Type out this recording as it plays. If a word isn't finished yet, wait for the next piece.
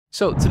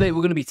So today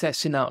we're going to be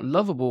testing out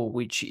Lovable,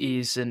 which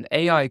is an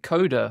AI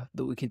coder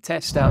that we can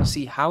test out,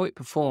 see how it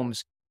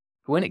performs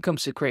when it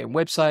comes to creating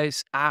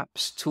websites,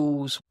 apps,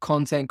 tools,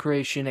 content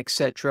creation,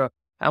 etc.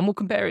 And we'll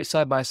compare it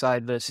side by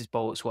side versus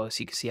Bolt as well,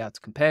 so you can see how to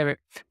compare it.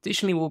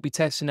 Additionally, we'll be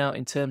testing out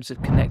in terms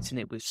of connecting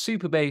it with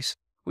Supabase,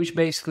 which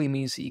basically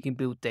means that you can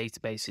build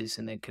databases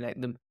and then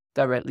connect them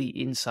directly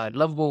inside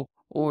Lovable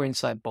or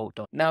inside Bolt.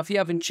 Now, if you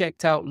haven't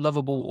checked out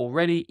Lovable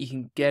already, you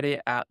can get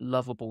it at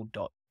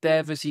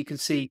Lovable.Dev, as you can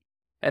see.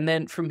 And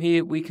then from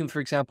here, we can, for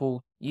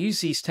example,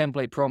 use these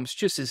template prompts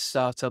just as a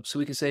startup. So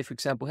we can say, for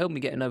example, help me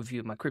get an overview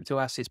of my crypto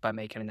assets by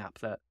making an app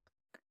that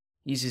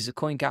uses a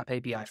CoinGap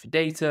API for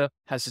data,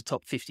 has the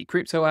top 50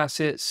 crypto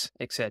assets,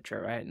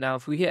 etc. Right now,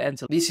 if we hit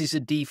enter, this is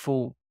a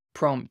default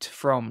prompt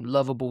from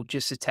Lovable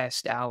just to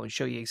test out and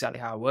show you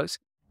exactly how it works.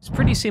 It's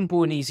pretty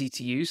simple and easy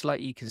to use,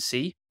 like you can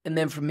see. And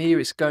then from here,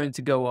 it's going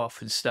to go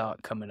off and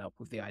start coming up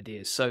with the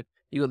ideas. So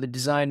you got the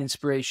design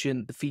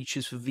inspiration, the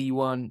features for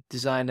V1,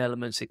 design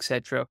elements,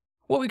 etc.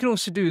 What we can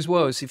also do as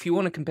well is if you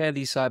want to compare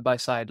these side by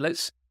side,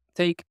 let's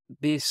take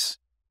this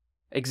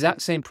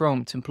exact same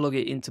prompt and plug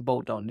it into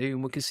Bolt.new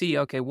and we can see,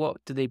 okay,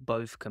 what do they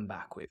both come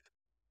back with?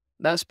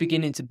 That's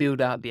beginning to build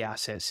out the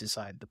assets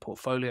inside the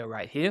portfolio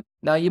right here.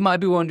 Now, you might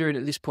be wondering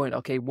at this point,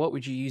 okay, what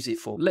would you use it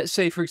for? Let's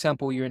say, for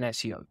example, you're an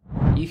SEO.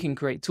 You can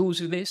create tools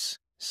with this.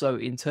 So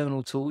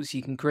internal tools,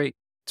 you can create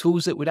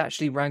tools that would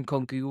actually rank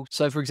on Google.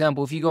 So for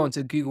example, if you go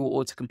onto Google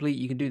Autocomplete,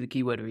 you can do the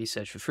keyword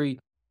research for free.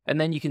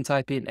 And then you can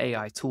type in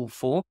AI tool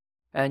 4.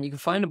 And you can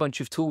find a bunch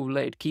of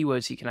tool-related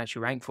keywords you can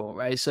actually rank for,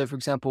 right? So, for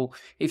example,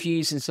 if you're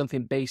using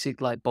something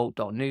basic like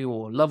Bolt.new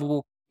or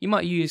Lovable, you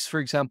might use,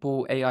 for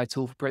example, AI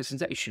tool for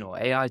presentation or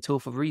AI tool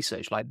for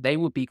research. Like, they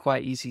would be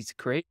quite easy to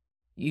create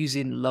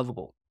using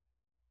Lovable.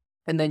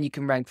 And then you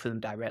can rank for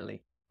them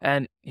directly.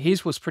 And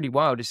here's what's pretty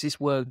wild is this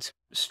worked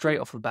straight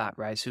off the bat,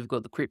 right? So we've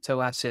got the crypto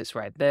assets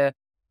right there.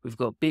 We've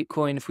got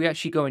Bitcoin. If we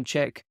actually go and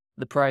check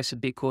the price of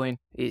Bitcoin,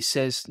 it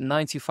says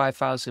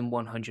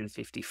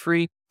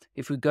 95,153.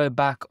 If we go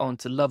back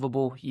onto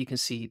Lovable, you can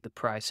see the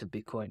price of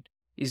Bitcoin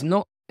is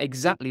not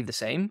exactly the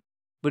same,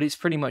 but it's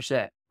pretty much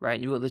there, right?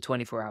 You've got the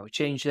 24-hour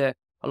change there,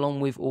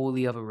 along with all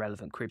the other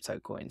relevant crypto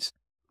coins.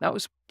 That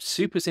was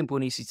super simple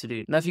and easy to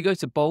do. Now, if you go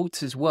to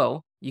Bolt as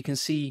well, you can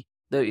see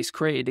that it's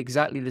created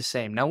exactly the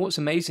same. Now, what's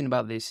amazing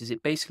about this is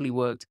it basically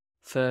worked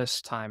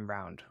first time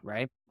round,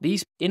 right?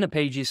 These inner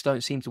pages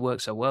don't seem to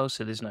work so well,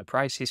 so there's no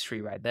price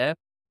history right there.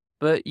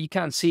 But you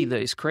can see that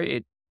it's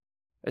created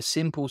a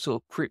simple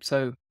sort of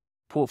crypto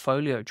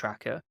portfolio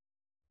tracker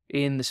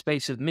in the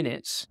space of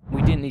minutes.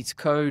 We didn't need to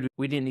code.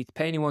 We didn't need to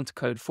pay anyone to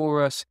code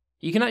for us.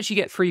 You can actually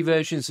get free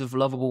versions of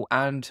Lovable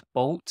and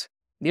Bolt.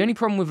 The only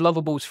problem with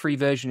Lovable's free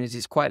version is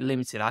it's quite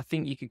limited. I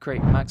think you could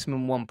create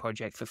maximum one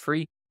project for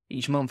free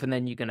each month, and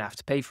then you're going to have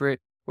to pay for it.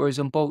 Whereas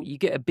on Bolt, you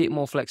get a bit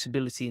more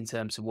flexibility in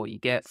terms of what you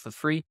get for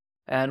free.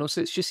 And also,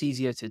 it's just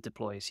easier to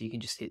deploy. So you can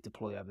just hit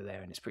deploy over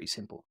there, and it's pretty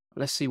simple.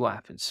 Let's see what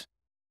happens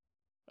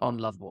on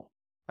Lovable.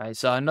 Right,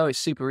 so I know it's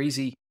super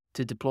easy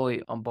to deploy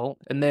on Bolt.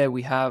 And there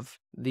we have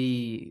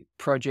the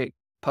project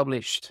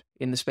published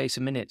in the space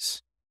of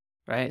minutes,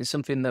 right? It's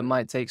something that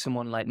might take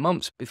someone like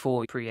months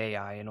before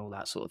pre-AI and all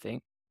that sort of thing.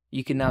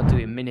 You can now do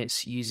it in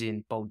minutes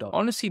using Bolt.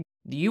 Honestly,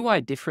 the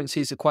UI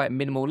differences are quite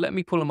minimal. Let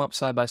me pull them up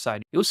side by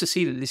side. You also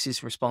see that this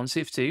is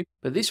responsive too,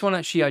 but this one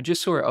actually, I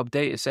just saw it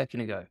update a second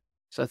ago.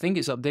 So I think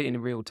it's updating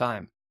in real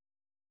time,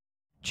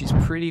 which is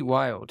pretty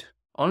wild.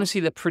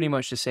 Honestly, they're pretty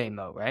much the same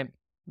though, right?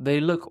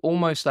 They look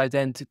almost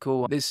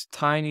identical. There's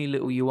tiny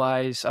little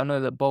UIs. I know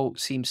that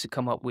Bolt seems to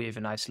come up with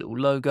a nice little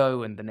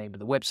logo and the name of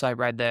the website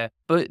right there,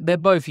 but they're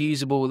both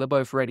usable. They're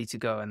both ready to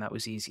go, and that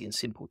was easy and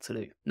simple to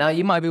do. Now,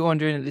 you might be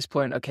wondering at this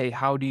point, okay,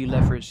 how do you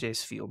leverage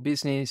this for your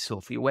business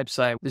or for your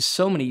website? There's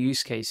so many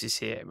use cases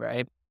here,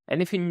 right?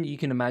 Anything you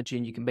can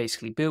imagine, you can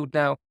basically build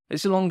now,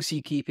 as long as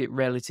you keep it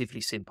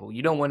relatively simple.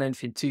 You don't want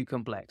anything too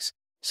complex.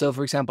 So,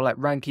 for example, like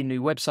ranking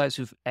new websites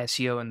with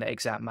SEO and the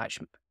exact match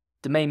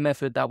domain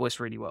method, that works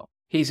really well.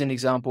 Here's an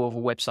example of a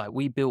website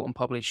we built and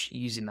published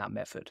using that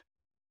method.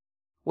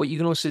 What you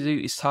can also do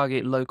is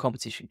target low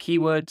competition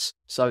keywords.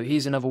 So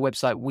here's another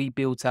website we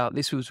built out.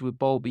 This was with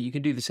Bolt, but you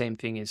can do the same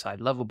thing inside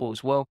Lovable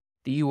as well.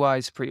 The UI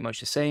is pretty much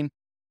the same.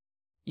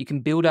 You can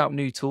build out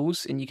new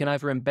tools and you can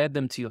either embed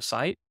them to your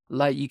site.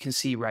 Like you can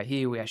see right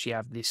here, we actually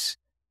have this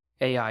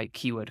AI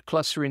keyword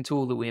clustering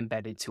tool that we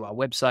embedded to our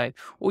website.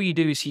 All you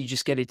do is you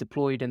just get it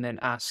deployed and then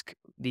ask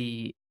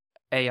the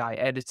AI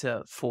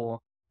editor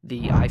for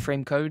the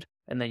iframe code.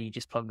 And then you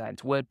just plug that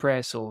into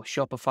WordPress or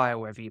Shopify or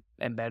wherever you're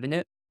embedding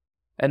it.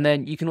 And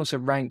then you can also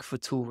rank for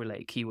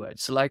tool-related keywords.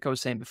 So like I was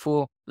saying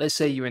before, let's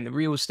say you're in the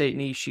real estate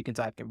niche, you can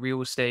type in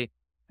real estate,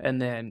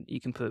 and then you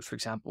can put, for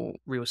example,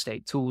 real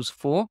estate tools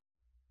for.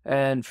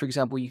 And for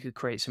example, you could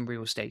create some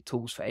real estate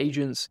tools for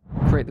agents,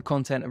 create the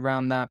content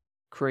around that,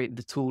 create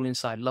the tool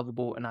inside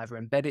Lovable and either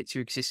embed it to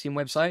your existing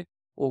website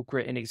or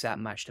create an exact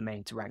match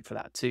domain to rank for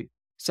that too.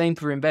 Same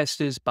for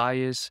investors,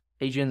 buyers,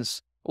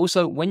 agents.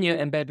 Also, when you're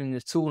embedding the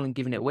tool and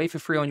giving it away for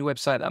free on your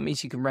website, that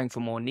means you can rank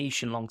for more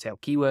niche and long tail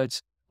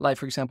keywords, like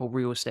for example,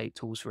 real estate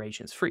tools for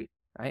agents free,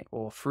 right?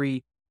 Or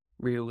free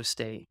real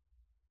estate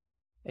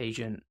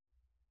agent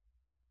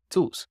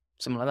tools,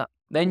 something like that.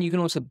 Then you can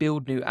also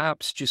build new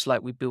apps, just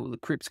like we built the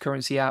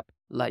cryptocurrency app,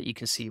 like you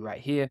can see right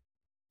here.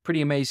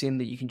 Pretty amazing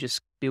that you can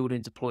just build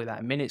and deploy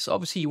that in minutes.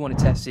 Obviously, you want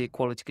to test it,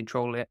 quality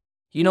control it.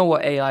 You know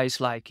what AI is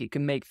like. It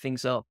can make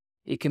things up.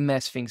 It can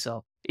mess things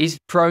up. It's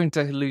prone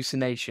to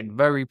hallucination,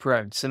 very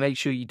prone. So make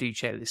sure you do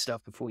check this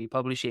stuff before you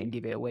publish it and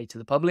give it away to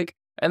the public.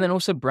 And then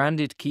also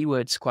branded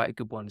keywords, quite a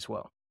good one as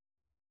well.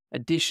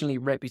 Additionally,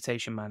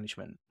 reputation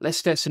management.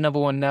 Let's test another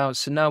one now.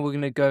 So now we're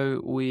going to go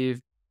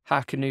with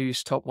Hacker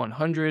News Top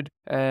 100.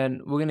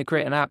 And we're going to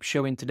create an app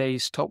showing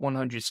today's top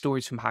 100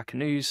 stories from Hacker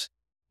News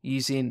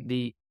using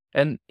the...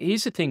 And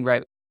here's the thing,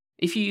 right?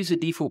 If you use the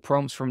default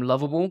prompts from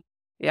Lovable,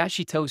 it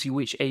actually tells you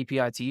which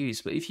API to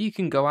use. But if you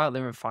can go out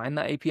there and find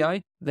that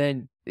API,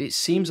 then it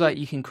seems like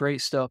you can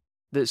create stuff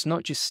that's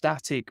not just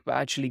static, but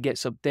actually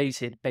gets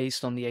updated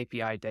based on the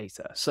API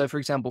data. So for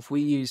example, if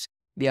we use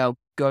the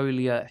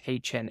Algolia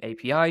HN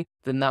API,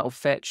 then that will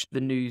fetch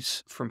the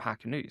news from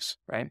Hacker News,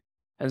 right?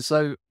 And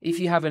so if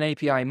you have an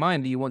API in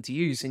mind that you want to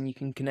use, then you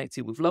can connect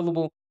it with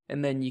Lovable,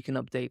 and then you can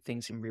update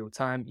things in real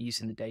time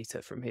using the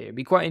data from here. It'd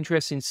be quite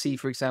interesting to see,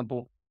 for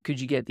example,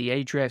 could you get the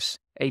Ahrefs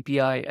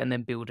API and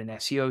then build an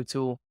SEO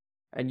tool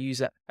and use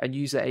that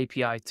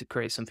API to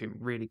create something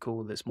really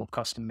cool that's more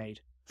custom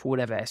made for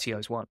whatever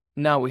SEOs want.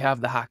 Now we have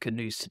the Hacker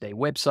News Today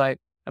website,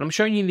 and I'm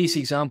showing you these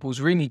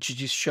examples really to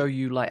just show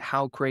you like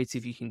how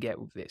creative you can get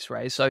with this,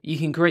 right? So you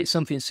can create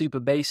something super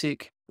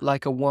basic,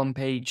 like a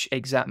one-page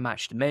exact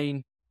match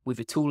domain with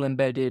a tool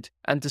embedded,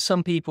 and to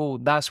some people,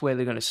 that's where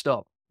they're going to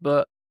stop.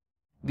 But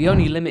the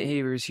only limit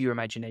here is your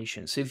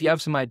imagination. So if you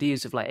have some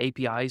ideas of like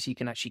APIs you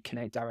can actually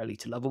connect directly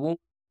to Lovable,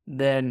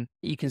 then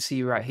you can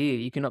see right here,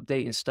 you can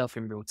update and stuff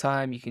in real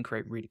time. You can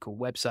create really cool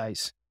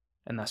websites,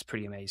 and that's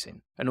pretty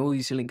amazing. And all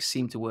these links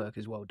seem to work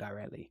as well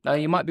directly. Now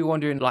you might be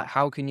wondering, like,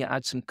 how can you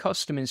add some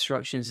custom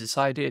instructions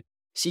inside here?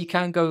 So you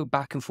can go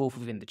back and forth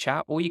within the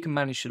chat, or you can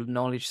manage the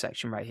knowledge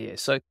section right here.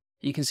 So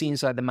you can see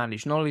inside the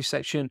manage knowledge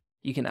section,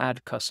 you can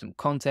add custom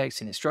context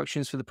and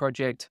instructions for the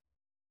project.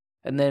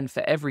 And then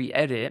for every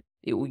edit,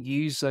 it will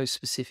use those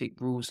specific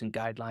rules and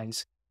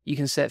guidelines. You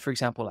can set, for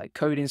example, like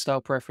coding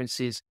style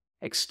preferences,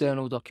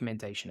 external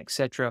documentation,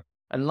 etc.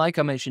 And like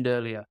I mentioned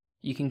earlier,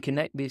 you can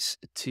connect this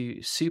to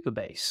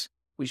Supabase,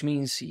 which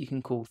means you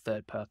can call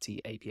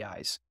third-party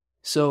APIs.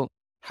 So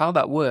how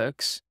that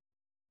works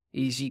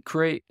is you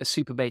create a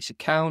Supabase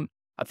account.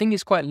 I think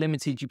it's quite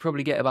limited. You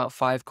probably get about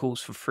 5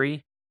 calls for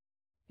free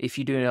if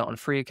you're doing it on a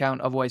free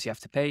account. Otherwise, you have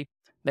to pay.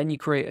 Then you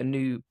create a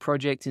new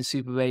project in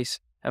Supabase,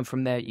 and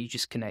from there, you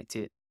just connect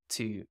it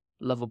to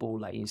Lovable,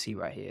 like you can see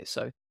right here.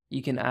 So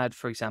you can add,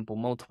 for example,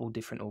 multiple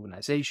different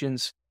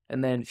organizations.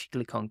 And then if you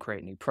click on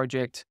create new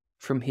project,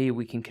 from here,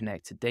 we can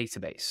connect to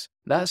database.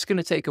 That's going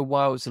to take a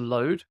while to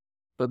load,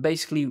 but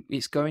basically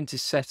it's going to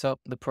set up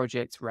the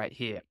project right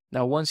here.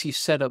 Now, once you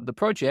set up the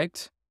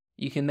project,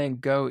 you can then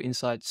go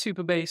inside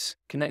Supabase,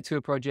 connect to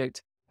a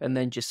project, and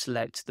then just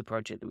select the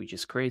project that we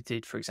just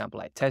created, for example,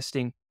 like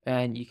testing,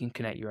 and you can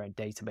connect your own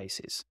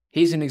databases.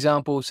 Here's an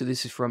example. So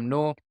this is from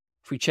Noor.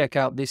 If we check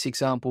out this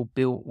example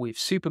built with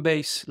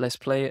Supabase, let's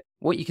play it.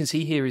 What you can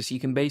see here is you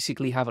can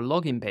basically have a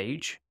login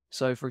page.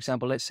 So for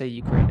example, let's say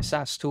you create a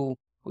SaaS tool,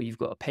 or you've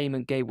got a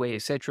payment gateway,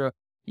 etc.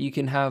 You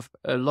can have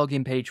a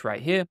login page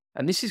right here.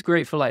 And this is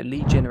great for like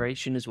lead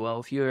generation as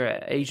well. If you're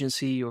an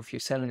agency, or if you're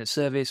selling a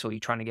service, or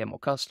you're trying to get more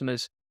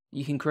customers,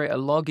 you can create a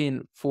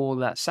login for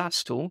that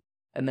SaaS tool.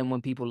 And then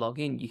when people log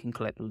in, you can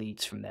collect the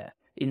leads from there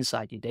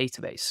inside your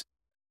database.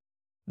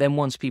 Then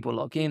once people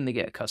log in, they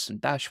get a custom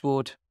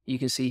dashboard. You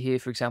can see here,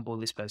 for example,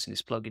 this person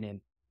is plugging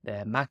in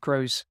their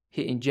macros,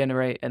 hitting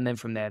generate, and then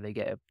from there they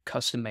get a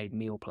custom-made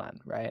meal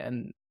plan, right?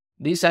 And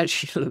this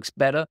actually looks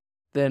better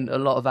than a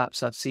lot of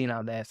apps I've seen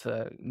out there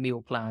for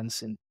meal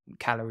plans and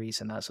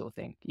calories and that sort of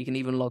thing. You can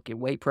even log your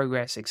weight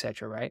progress,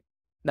 etc., right?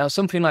 Now,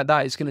 something like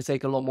that is going to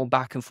take a lot more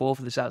back and forth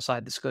that's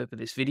outside the scope of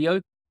this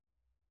video,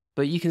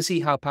 but you can see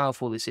how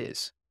powerful this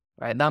is,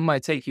 right? That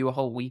might take you a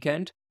whole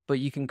weekend, but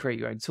you can create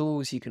your own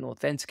tools, you can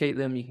authenticate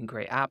them, you can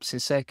create apps in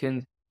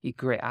seconds, you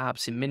can create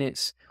apps in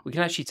minutes. We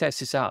can actually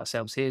test this out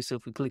ourselves here. So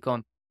if we click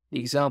on the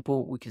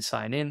example, we can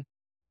sign in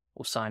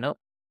or sign up.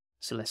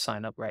 So let's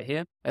sign up right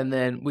here. And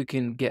then we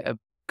can get a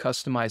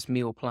customized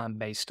meal plan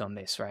based on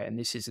this, right? And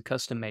this is a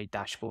custom-made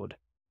dashboard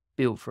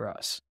built for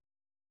us.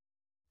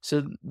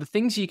 So the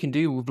things you can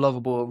do with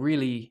Lovable are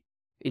really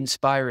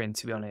inspiring,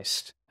 to be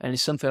honest. And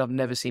it's something I've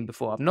never seen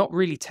before. I've not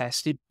really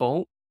tested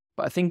Bolt,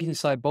 but I think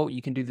inside Bolt,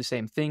 you can do the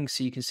same thing.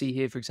 So you can see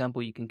here, for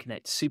example, you can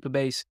connect to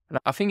Supabase. And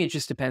I think it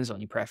just depends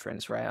on your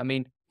preference, right? I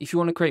mean, if you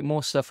want to create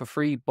more stuff for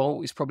free,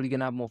 Bolt is probably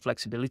going to have more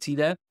flexibility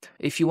there.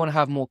 If you want to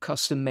have more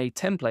custom-made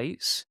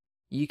templates,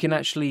 you can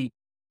actually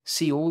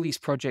see all these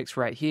projects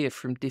right here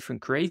from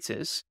different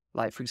creators.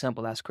 Like, for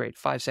example, that's created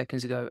 5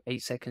 seconds ago,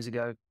 8 seconds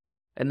ago.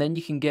 And then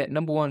you can get,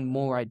 number one,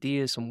 more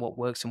ideas on what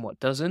works and what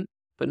doesn't.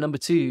 But number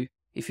two,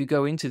 if you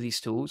go into these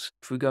tools,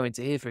 if we go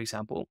into here, for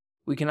example,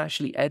 we can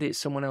actually edit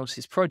someone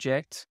else's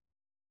project,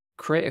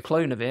 create a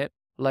clone of it,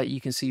 like you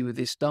can see with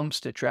this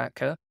dumpster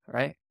tracker,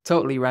 right?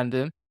 Totally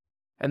random.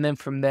 And then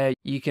from there,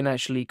 you can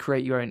actually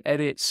create your own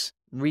edits,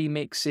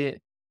 remix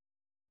it,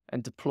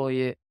 and deploy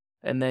it.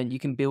 And then you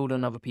can build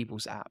on other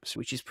people's apps,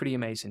 which is pretty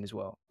amazing as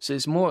well. So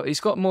it's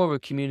got more of a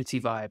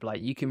community vibe.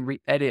 Like you can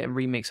edit and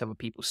remix other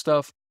people's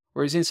stuff.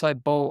 Whereas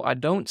inside Bolt, I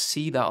don't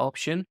see that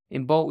option.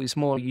 In Bolt, it's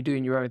more you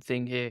doing your own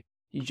thing here.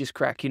 You're just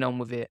cracking on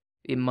with it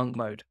in monk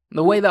mode.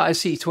 The way that I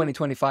see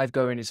 2025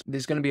 going is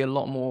there's going to be a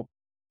lot more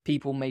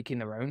people making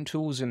their own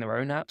tools and their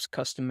own apps,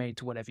 custom made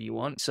to whatever you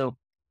want. So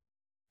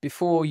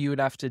before you would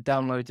have to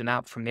download an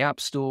app from the App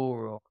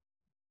Store or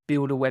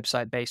build a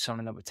website based on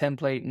another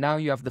template. Now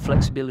you have the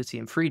flexibility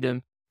and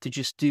freedom to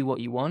just do what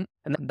you want.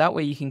 And that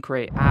way you can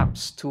create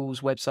apps,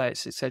 tools,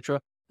 websites, etc.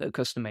 that are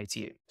custom made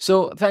to you.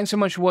 So thanks so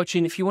much for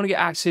watching. If you want to get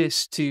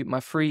access to my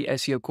free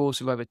SEO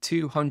course with over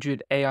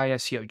 200 AI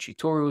SEO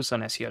tutorials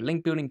on SEO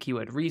link building,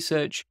 keyword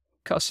research,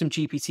 custom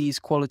GPTs,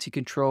 quality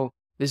control,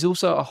 there's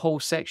also a whole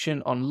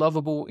section on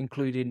Lovable,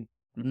 including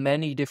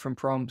many different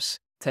prompts,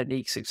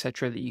 techniques,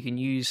 etc. that you can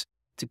use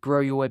to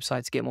grow your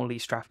website to get more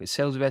leads, traffic,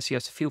 sales with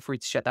SEO. So feel free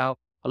to check that out,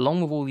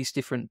 along with all these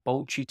different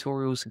Bolt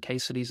tutorials and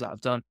case studies that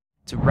I've done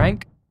to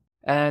rank.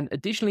 And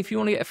additionally, if you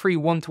want to get a free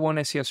one-to-one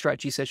SEO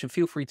strategy session,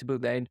 feel free to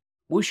book that in.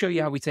 We'll show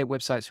you how we take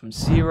websites from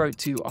 0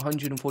 to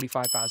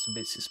 145,000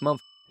 visits this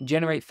month and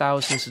generate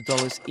thousands of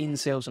dollars in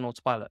sales on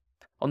autopilot.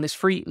 On this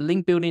free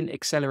link building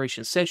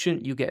acceleration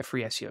session, you get a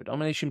free SEO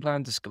domination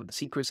plan, discover the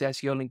secrets of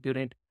SEO link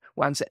building.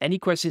 We'll answer any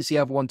questions you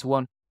have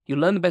one-to-one. You'll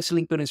learn the best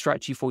link building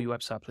strategy for your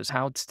website, plus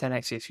how to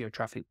 10x SEO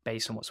traffic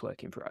based on what's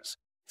working for us.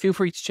 Feel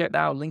free to check that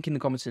out. Link in the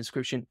comments and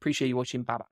description. Appreciate you watching. Bye-bye.